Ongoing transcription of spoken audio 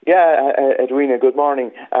Edwina, good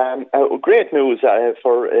morning. Great news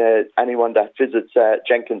for anyone that visits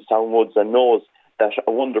Jenkinstown Woods and knows that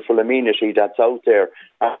a wonderful amenity that's out there.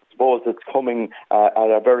 I suppose it's coming at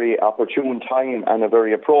a very opportune time and a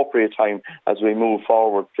very appropriate time as we move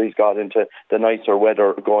forward, please God, into the nicer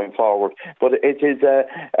weather going forward. But it is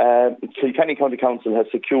Kilkenny County Council has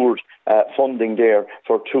secured funding there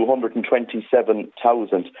for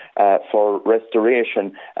 227,000 for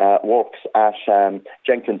restoration works at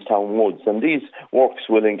Jenkinstown Woods, and these works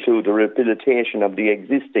will include the rehabilitation of the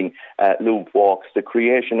existing loop walks, the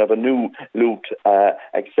creation of a new looped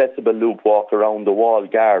accessible loop walk around the wall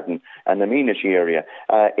garden and amenity area,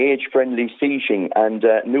 age-friendly seating and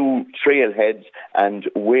new trailheads and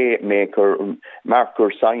waymaker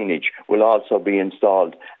marker signage will also be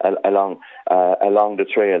installed along the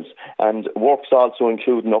trails. And works also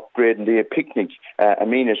include an upgrade in the picnic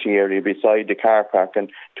amenity area beside the car park,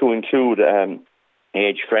 and to include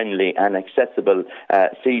age-friendly and accessible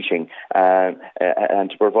seating and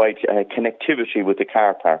to provide connectivity with the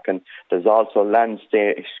car park. And there's also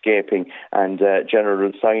landscaping and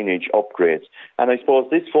general signage upgrades. And I suppose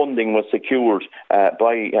this funding was secured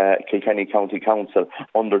by Kilkenny County Council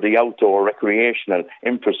under the Outdoor Recreational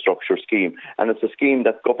Infrastructure Scheme. And it's a scheme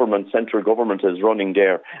that central government is running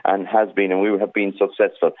there and has been, and we have been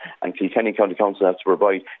successful. And Kilkenny County Council has to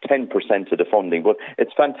provide 10% of the funding. But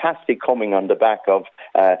it's fantastic coming on the back of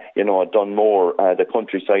Dunmore, the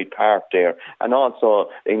countryside park there, and also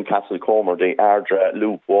in Cllr, the Ardra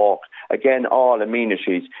Loop Walk. Again, all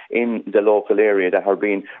amenities in the local area that are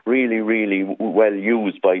being really, really well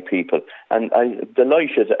used by people. And I'm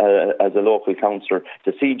delighted as a local councillor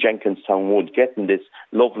to see Jenkinstown Wood getting this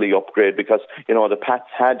lovely upgrade, because, the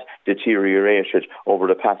paths had deteriorated over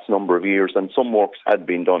the past number of years and some works had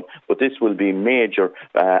been done. But this will be major,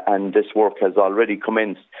 and this work has already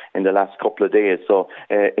commenced in the last couple of days. So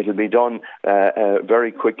it'll be done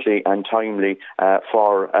very quickly and timely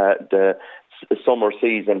for the summer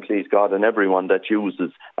season, please God, and everyone that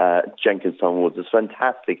uses Jenkinstown Woods. It's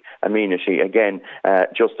fantastic amenity, again,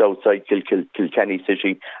 just outside Kilkenny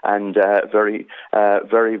City, and very,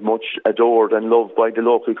 very much adored and loved by the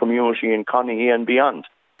local community in Connie and beyond.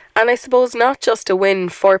 And I suppose not just a win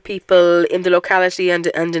for people in the locality and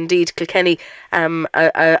indeed Kilkenny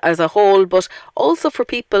as a whole, but also for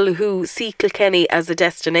people who see Kilkenny as a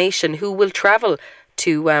destination, who will travel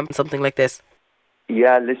to something like this.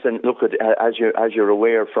 Yeah, listen, look, as you're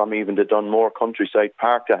aware from even the Dunmore Countryside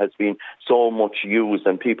Park that has been so much used,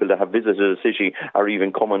 and people that have visited the city are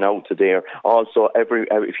even coming out to there. Also,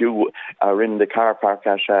 if you are in the car park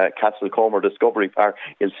at Cllr Discovery Park,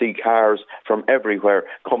 you'll see cars from everywhere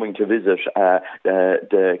coming to visit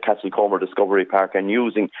the Cllr Discovery Park and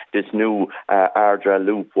using this new Ardra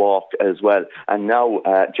Loop Walk as well. And now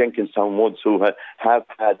Jenkinstown Woods, who have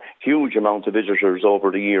had huge amount of visitors over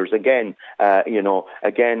the years, again,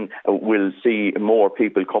 we'll see more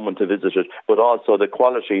people coming to visit it, but also the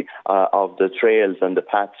quality of the trails and the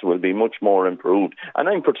paths will be much more improved. And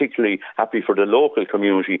I'm particularly happy for the local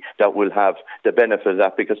community that will have the benefit of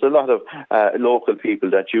that, because a lot of local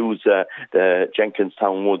people that use the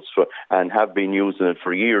Jenkinstown Woods and have been using it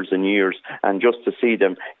for years and years, and just to see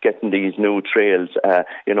them getting these new trails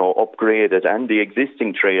upgraded, and the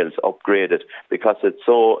existing trails upgraded, because it's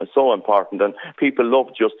so important, and people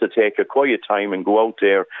love just to take a quiet time and go out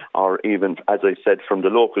there, or even, as I said, from the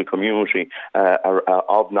local community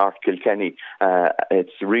of North Kilkenny.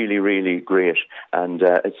 It's really, really great, and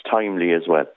it's timely as well.